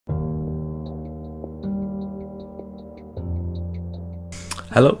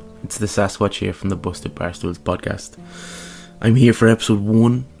Hello, it's the Sasquatch here from the Busted Barstools podcast. I'm here for episode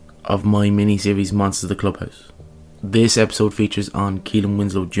 1 of my mini-series Monsters of the Clubhouse. This episode features on Keelan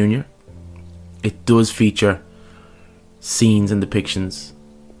Winslow Jr. It does feature scenes and depictions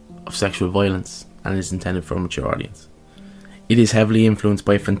of sexual violence and is intended for a mature audience. It is heavily influenced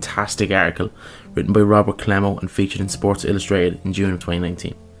by a fantastic article written by Robert Clemo and featured in Sports Illustrated in June of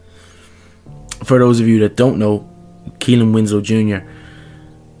 2019. For those of you that don't know, Keelan Winslow Jr.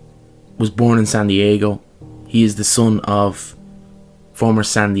 was born in San Diego. He is the son of former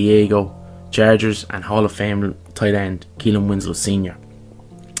San Diego Chargers and Hall of Fame tight end Keelan Winslow Sr.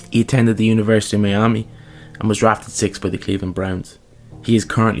 He attended the University of Miami and was drafted 6th by the Cleveland Browns. He is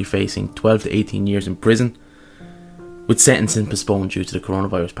currently facing 12 to 18 years in prison, with sentencing postponed due to the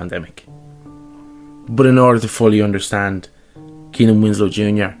coronavirus pandemic. But in order to fully understand Keelan Winslow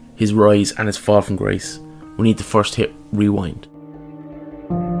Jr., his rise and his fall from grace, we need to first hit rewind.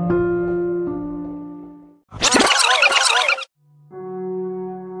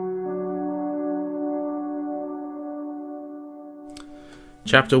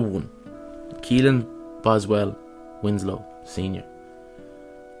 Chapter 1. Keelan Boswell Winslow Sr.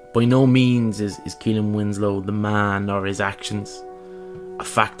 By no means is Keelan Winslow the man or his actions a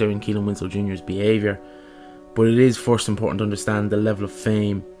factor in Keelan Winslow Jr.'s behaviour, but it is first important to understand the level of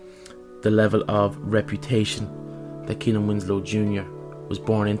fame, the level of reputation that Keelan Winslow Jr. was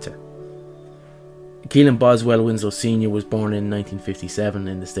born into. Keelan Boswell Winslow Sr. was born in 1957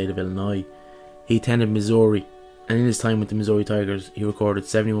 in the state of Illinois. He attended Missouri, and in his time with the Missouri Tigers, he recorded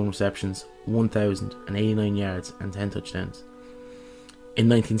 71 receptions, 1,089 yards and 10 touchdowns. In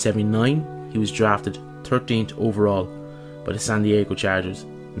 1979, he was drafted 13th overall by the San Diego Chargers,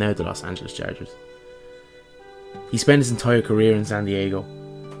 now the Los Angeles Chargers. He spent his entire career in San Diego,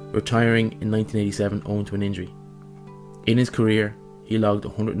 retiring in 1987 owing to an injury. In his career, he logged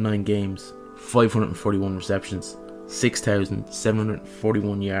 109 games, 541 receptions,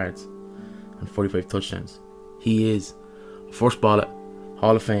 6,741 yards and 45 touchdowns. He is a first ballot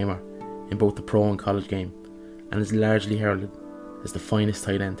Hall of Famer in both the pro and college game, and is largely heralded as the finest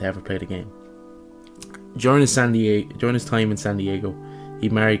tight end to ever play the game. During his time in San Diego, he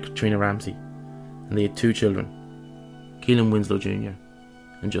married Katrina Ramsey, and they had 2 children, Keelan Winslow Jr.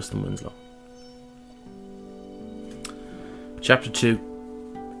 and Justin Winslow. Chapter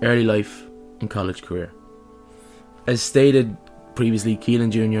 2. Early life and college career. As stated previously, Keelan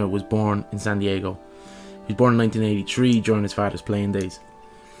Jr. was born in San Diego. He was born in 1983 during his father's playing days.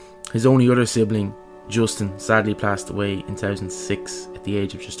 His only other sibling, Justin, sadly passed away in 2006 at the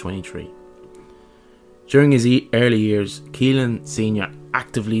age of just 23. During his early years, Keelan Sr.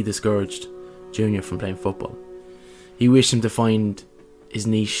 actively discouraged Jr. from playing football. He wished him to find his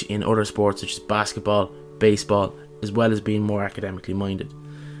niche in other sports such as basketball, baseball, as well as being more academically minded.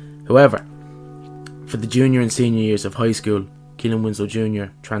 However, for the junior and senior years of high school, Keelan Winslow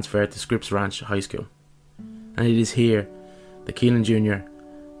Jr. transferred to Scripps Ranch High School. And it is here that Keelan Jr.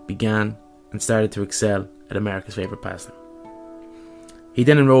 began and started to excel at America's favourite pastime. He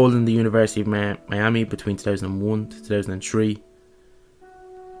then enrolled in the University of Miami between 2001 to 2003.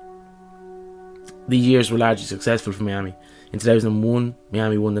 These years were largely successful for Miami. In 2001,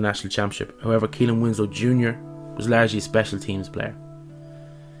 Miami won the national championship. However, Keelan Winslow Jr. was largely a special teams player.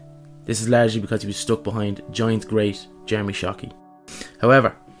 This is largely because he was stuck behind Giants great Jeremy Shockey.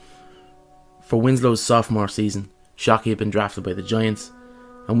 However, for Winslow's sophomore season, Shockey had been drafted by the Giants,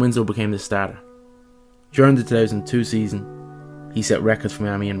 and Winslow became the starter. During the 2002 season, he set records for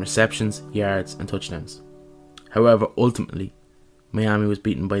Miami in receptions, yards and touchdowns. However, ultimately, Miami was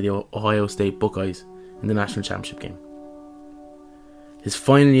beaten by the Ohio State Buckeyes in the national championship game. His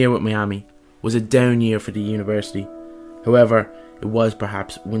final year with Miami was a down year for the university. However, it was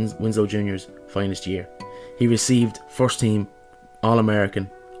perhaps Winslow Jr.'s finest year. He received first team All-American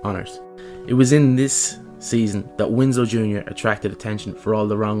honours. It was in this season that Winslow Jr. attracted attention for all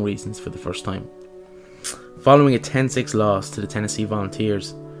the wrong reasons for the first time. Following a 10-6 loss to the Tennessee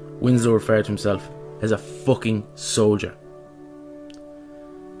Volunteers, Winslow referred to himself as a fucking soldier.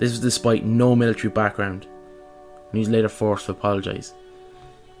 This was despite no military background, and he was later forced to apologise.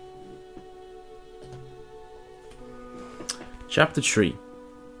 Chapter 3.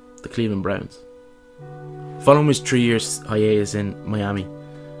 The Cleveland Browns. Following his 3 years hiatus in Miami,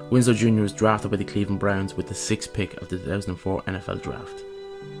 Winslow Jr. was drafted by the Cleveland Browns with the 6th pick of the 2004 NFL Draft.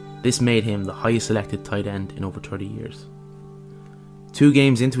 This made him the highest selected tight end in over 30 years. 2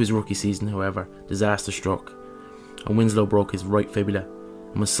 games into his rookie season, however, disaster struck, and Winslow broke his right fibula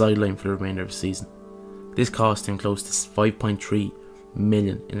and was sidelined for the remainder of the season. This cost him close to $5.3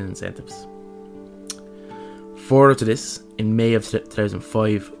 million in incentives. Further to this, in May of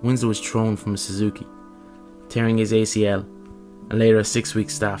 2005, Winslow was thrown from a Suzuki, tearing his ACL and later a 6-week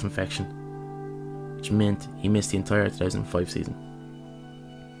staph infection, which meant he missed the entire 2005 season.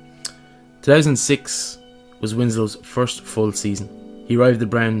 2006 was Winslow's first full season. He arrived at the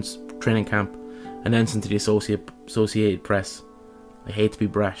Browns training camp, announcing to the Associated Press, "I hate to be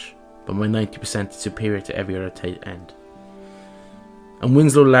brash, but my 90% is superior to every other tight end." And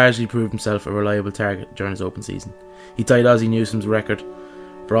Winslow largely proved himself a reliable target during his open season. He tied Ozzie Newsome's record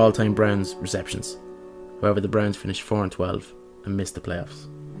for all-time Browns receptions. However, the Browns finished 4-12 and missed the playoffs.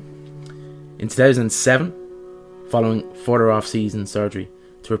 In 2007, following further off-season surgery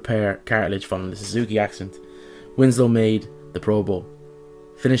to repair cartilage following the Suzuki accident, Winslow made the Pro Bowl,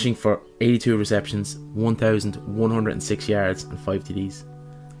 finishing for 82 receptions, 1,106 yards and 5 TDs.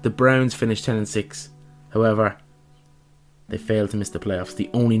 The Browns finished 10-6. However, they failed to miss the playoffs, the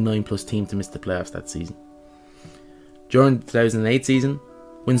only 9+ team to miss the playoffs that season. During the 2008 season,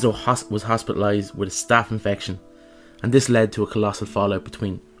 Winslow was hospitalised with a staph infection, and this led to a colossal fallout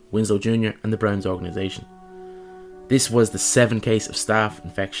between Winslow Jr. and the Browns organisation. This was the 7th case of staph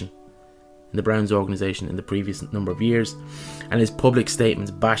infection in the Browns organisation in the previous number of years, and his public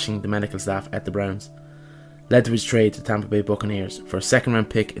statements bashing the medical staff at the Browns led to his trade to the Tampa Bay Buccaneers for a 2nd-round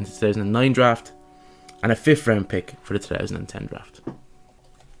pick in the 2009 draft and a 5th-round pick for the 2010 draft.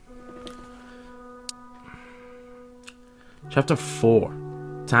 Chapter 4.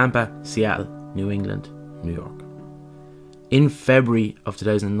 Tampa, Seattle, New England, New York. In February of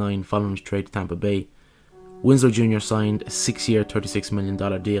 2009, following his trade to Tampa Bay, Winslow Jr. signed a 6-year, $36 million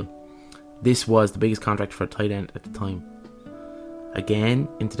deal. This was the biggest contract for a tight end at the time. Again,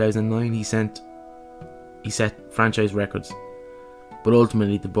 in 2009, he set franchise records, but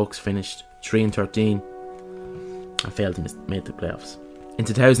ultimately the Bucs finished 3-13 and failed to make the playoffs. In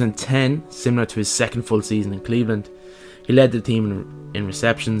 2010, similar to his 2nd full season in Cleveland, he led the team in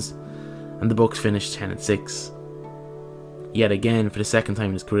receptions, and the Bucs finished 10-6. Yet again, for the 2nd time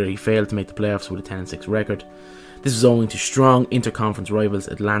in his career, he failed to make the playoffs with a 10-6 record. This was owing to strong interconference rivals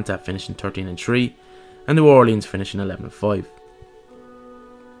Atlanta finishing 13-3 and New Orleans finishing 11-5.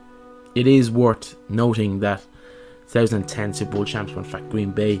 It is worth noting that 2010 Super Bowl champs were in fact Green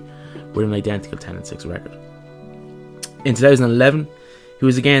Bay with an identical 10-6 record. In 2011, he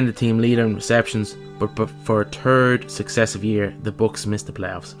was again the team leader in receptions, but for a 3rd successive year, the Bucs missed the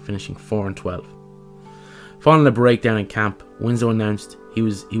playoffs, finishing 4-12. Following a breakdown in camp, Winslow announced he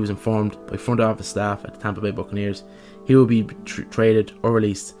was informed by front office staff at the Tampa Bay Buccaneers he would be traded or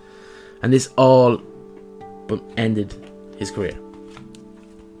released, and this all but ended his career.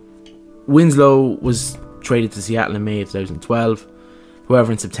 Winslow was traded to Seattle in May of 2012.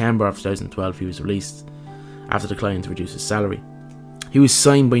 However, in September of 2012, he was released after declining to reduce his salary. He was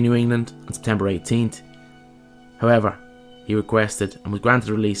signed by New England on September 18th. However, he requested and was granted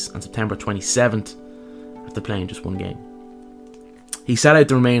release on September 27th after playing just 1 game. He sat out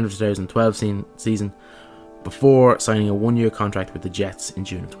the remainder of the 2012 season before signing a 1-year contract with the Jets in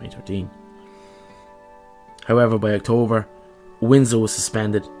June of 2013. However, by October, Winslow was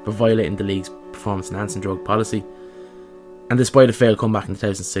suspended for violating the league's performance-enhancing drug policy, and despite a failed comeback in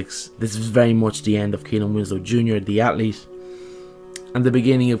 2006, this was very much the end of Keelan Winslow Jr., the athlete, and the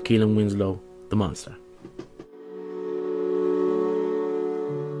beginning of Keelan Winslow, the monster.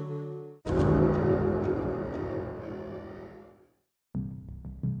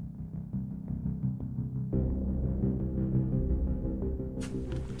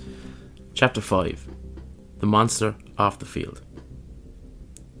 Chapter 5. The Monster Off the Field.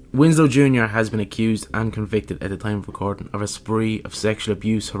 Winslow Jr. has been accused and convicted at the time of recording of a spree of sexual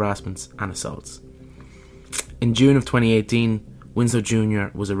abuse, harassments and assaults. In June of 2018, Winslow Jr.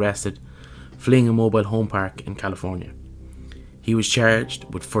 was arrested fleeing a mobile home park in California. He was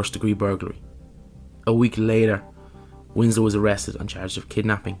charged with first-degree burglary. A week later, Winslow was arrested on charges of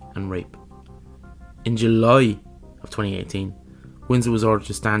kidnapping and rape. In July of 2018, Winslow was ordered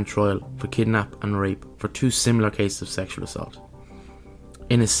to stand trial for kidnap and rape for 2 similar cases of sexual assault.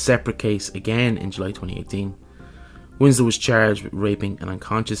 In a separate case, again in July 2018, Winslow was charged with raping an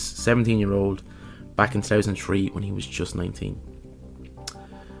unconscious 17-year-old back in 2003 when he was just 19.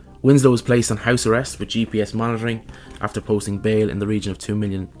 Winslow was placed on house arrest with GPS monitoring after posting bail in the region of $2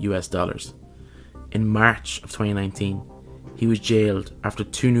 million. In March of 2019, he was jailed after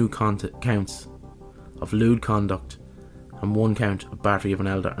 2 new counts of lewd conduct and 1 count of battery of an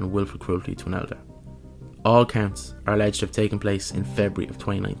elder and willful cruelty to an elder. All counts are alleged to have taken place in February of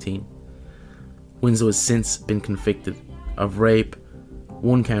 2019. Winslow has since been convicted of rape,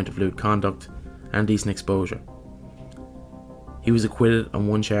 1 count of lewd conduct, and indecent exposure. He was acquitted on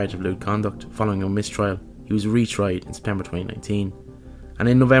 1 charge of lewd conduct following a mistrial he was retried in September 2019, and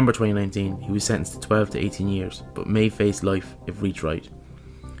in November 2019 he was sentenced to 12 to 18 years, but may face life if retried.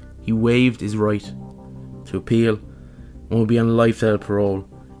 He waived his right to appeal and will be on lifestyle parole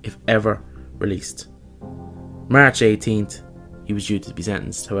if ever released. March 18th he was due to be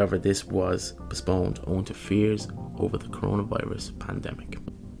sentenced, however this was postponed owing to fears over the coronavirus pandemic.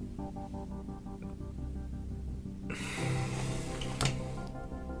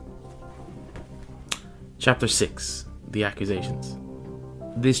 Chapter 6. The Accusations.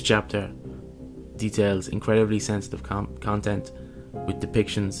 This chapter details incredibly sensitive content with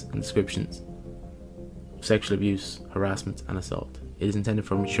depictions and descriptions of sexual abuse, harassment and assault. It is intended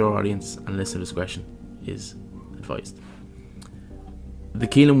for a mature audience and listener discretion is advised. The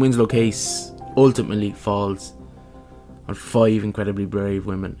Keelan Winslow case ultimately falls on 5 incredibly brave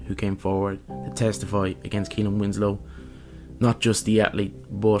women who came forward to testify against Keelan Winslow, not just the athlete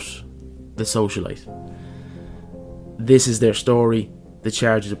but the socialite. This is their story, the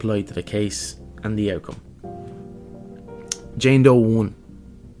charges applied to the case, and the outcome. Jane Doe 1,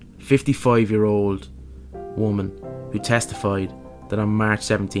 55-year-old woman who testified that on March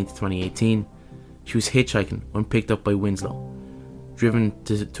 17th, 2018, she was hitchhiking when picked up by Winslow, driven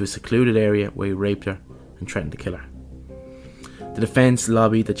to a secluded area where he raped her and threatened to kill her. The defence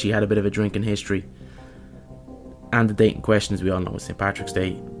lobbied that she had a bit of a drinking history, and the date in question, as we all know, was St. Patrick's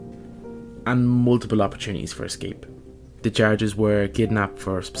Day, and multiple opportunities for escape. The charges were kidnap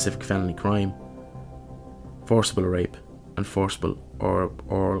for a specific felony crime, forcible rape, and forcible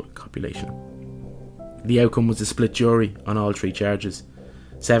oral copulation. The outcome was a split jury on all 3 charges,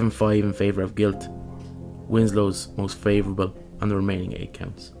 7-5 in favour of guilt, Winslow's most favourable on the remaining 8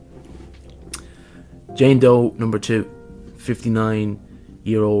 counts. Jane Doe number 2,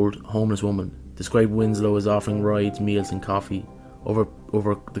 59-year-old homeless woman, described Winslow as offering rides, meals and coffee over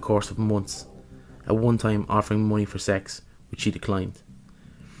the course of months, at one time offering money for sex, which she declined.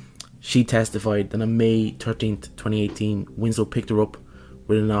 She testified that on May 13th, 2018, Winslow picked her up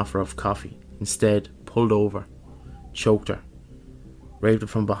with an offer of coffee, instead pulled over, choked her, raped her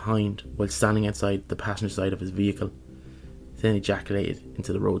from behind while standing outside the passenger side of his vehicle, then ejaculated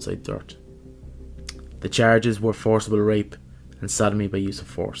into the roadside dirt. The charges were forcible rape and sodomy by use of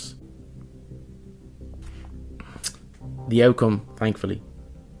force. The outcome, thankfully,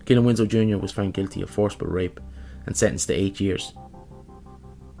 Keelan Winslow Jr. was found guilty of forcible rape and sentenced to 8 years.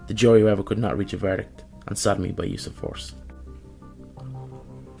 The jury, however, could not reach a verdict on sodomy by use of force.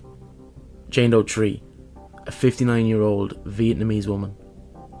 Jane Doe 3, a 59-year-old Vietnamese woman,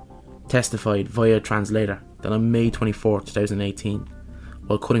 testified via translator that on May 24, 2018,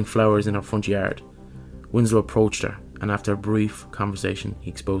 while cutting flowers in her front yard, Winslow approached her, and after a brief conversation, he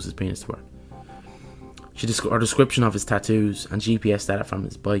exposed his penis to her. Her description of his tattoos and GPS data from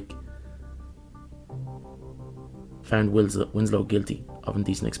his bike found Winslow guilty of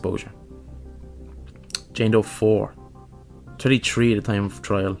indecent exposure. Jane Doe 4, 33 at the time of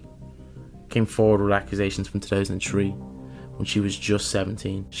trial, came forward with accusations from 2003 when she was just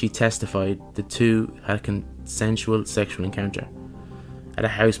 17. She testified the two had a consensual sexual encounter at a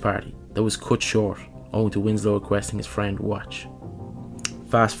house party that was cut short owing to Winslow requesting his friend watch.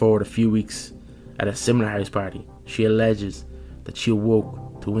 Fast forward a few weeks, at a similar house party, she alleges that she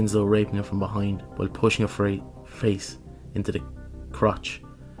awoke to Winslow raping her from behind while pushing her face into the crotch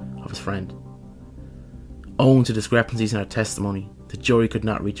of his friend. Owing to discrepancies in her testimony, the jury could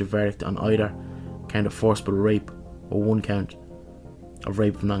not reach a verdict on either count of forcible rape or one count of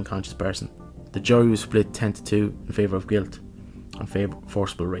rape of an unconscious person. The jury was split 10-2 in favour of guilt on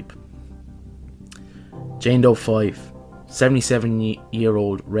forcible rape. Jane Doe 5,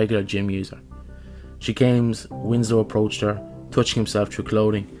 77-year-old regular gym user. She claims Winslow approached her, touching himself through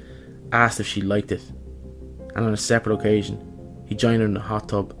clothing, asked if she liked it, and on a separate occasion, he joined her in a hot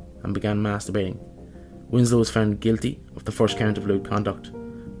tub and began masturbating. Winslow was found guilty of the first count of lewd conduct,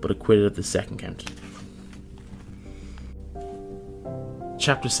 but acquitted of the second count.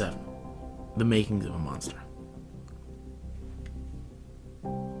 Chapter 7. The Makings of a Monster.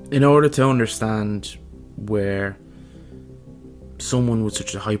 In order to understand where someone with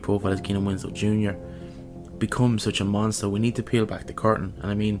such a high profile as Keelan Winslow Jr. becomes such a monster, we need to peel back the curtain.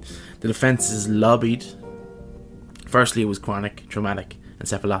 And I mean, the defence is lobbied. Firstly, it was chronic traumatic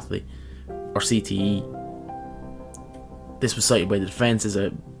encephalopathy, or CTE. This was cited by the defence as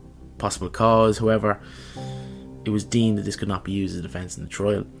a possible cause. However, it was deemed that this could not be used as a defence in the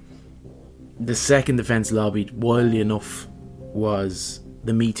trial. The second defence lobbied, wildly enough, was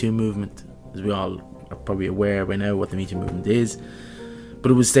the Me Too movement. As we all are probably aware by now what the Me Too movement is.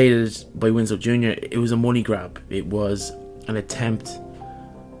 But it was stated by Winslow Jr. it was a money grab. It was an attempt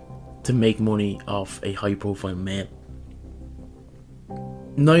to make money off a high profile male.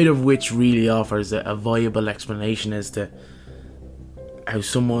 Neither of which really offers a viable explanation as to how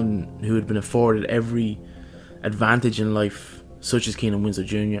someone who had been afforded every advantage in life, such as Keenan Winslow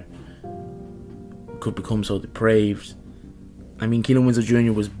Jr., could become so depraved. I mean, Keenan Winslow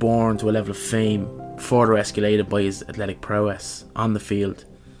Jr. was born to a level of fame, further escalated by his athletic prowess on the field,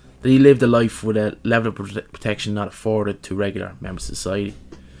 that he lived a life with a level of protection not afforded to regular members of society.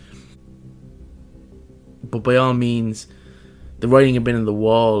 But by all means, the writing had been on the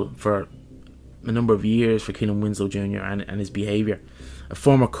wall for a number of years for Keenan Winslow Jr. and his behaviour. A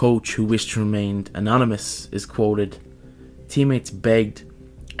former coach who wished to remain anonymous is quoted, "Teammates begged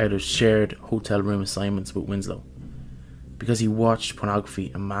out of shared hotel room assignments with Winslow because he watched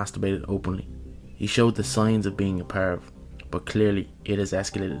pornography and masturbated openly. He showed the signs of being a perv, but clearly it has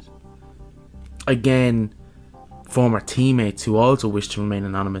escalated." Again, former teammates who also wished to remain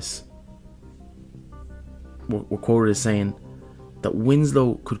anonymous were quoted as saying that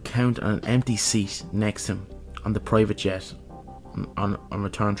Winslow could count on an empty seat next to him on the private jet on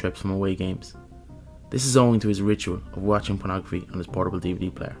return trips from away games. This is owing to his ritual of watching pornography on his portable DVD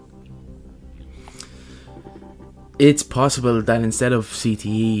player. It's possible that instead of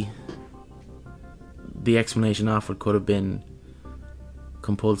CTE, the explanation offered could have been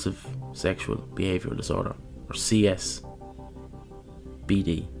compulsive sexual behavioural disorder, or CSBD.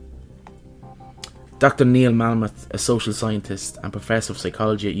 Dr. Neil Malmuth, a social scientist and professor of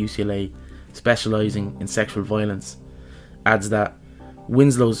psychology at UCLA, specialising in sexual violence, adds that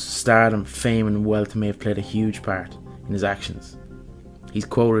Winslow's stardom, fame and wealth may have played a huge part in his actions. He's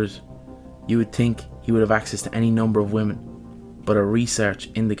quoted, "You would think he would have access to any number of women, but our research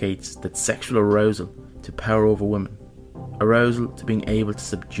indicates that sexual arousal to power over women, arousal to being able to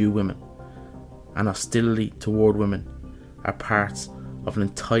subdue women, and hostility toward women are parts of an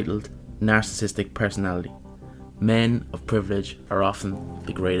entitled, narcissistic personality. Men of privilege are often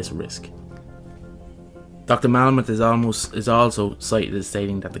the greatest risk." Dr. Malmuth is also cited as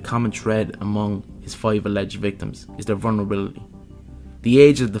stating that the common thread among his 5 alleged victims is their vulnerability. The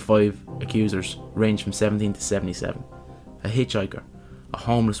age of the 5 accusers ranged from 17 to 77. A hitchhiker, a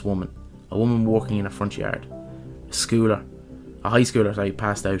homeless woman, a woman working in a front yard, a high schooler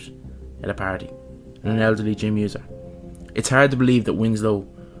passed out at a party, and an elderly gym user. It's hard to believe that Winslow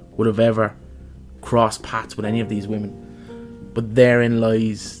would have ever crossed paths with any of these women, but therein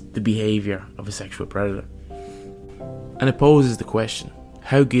lies the behaviour of a sexual predator. And it poses the question,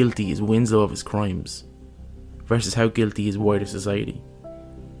 how guilty is Winslow of his crimes versus how guilty is wider society?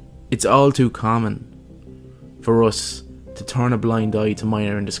 It's all too common for us to turn a blind eye to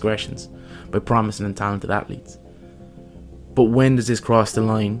minor indiscretions by promising and talented athletes. But when does this cross the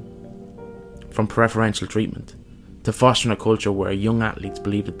line from preferential treatment to fostering a culture where young athletes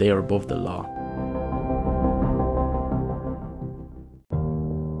believe that they are above the law?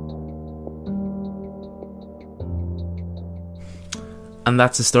 And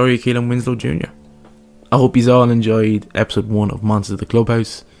that's the story of Keenan Winslow Jr. I hope you all enjoyed episode 1 of Monsters of the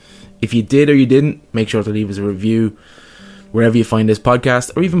Clubhouse. If you did or you didn't, make sure to leave us a review wherever you find this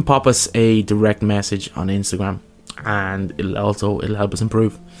podcast, or even pop us a direct message on Instagram, and it'll help us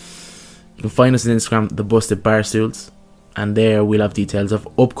improve. You can find us on Instagram, The Busted Barstools, and there we'll have details of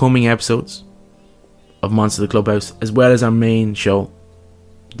upcoming episodes of Monsters of the Clubhouse, as well as our main show,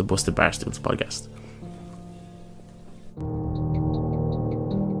 The Busted Barstools podcast.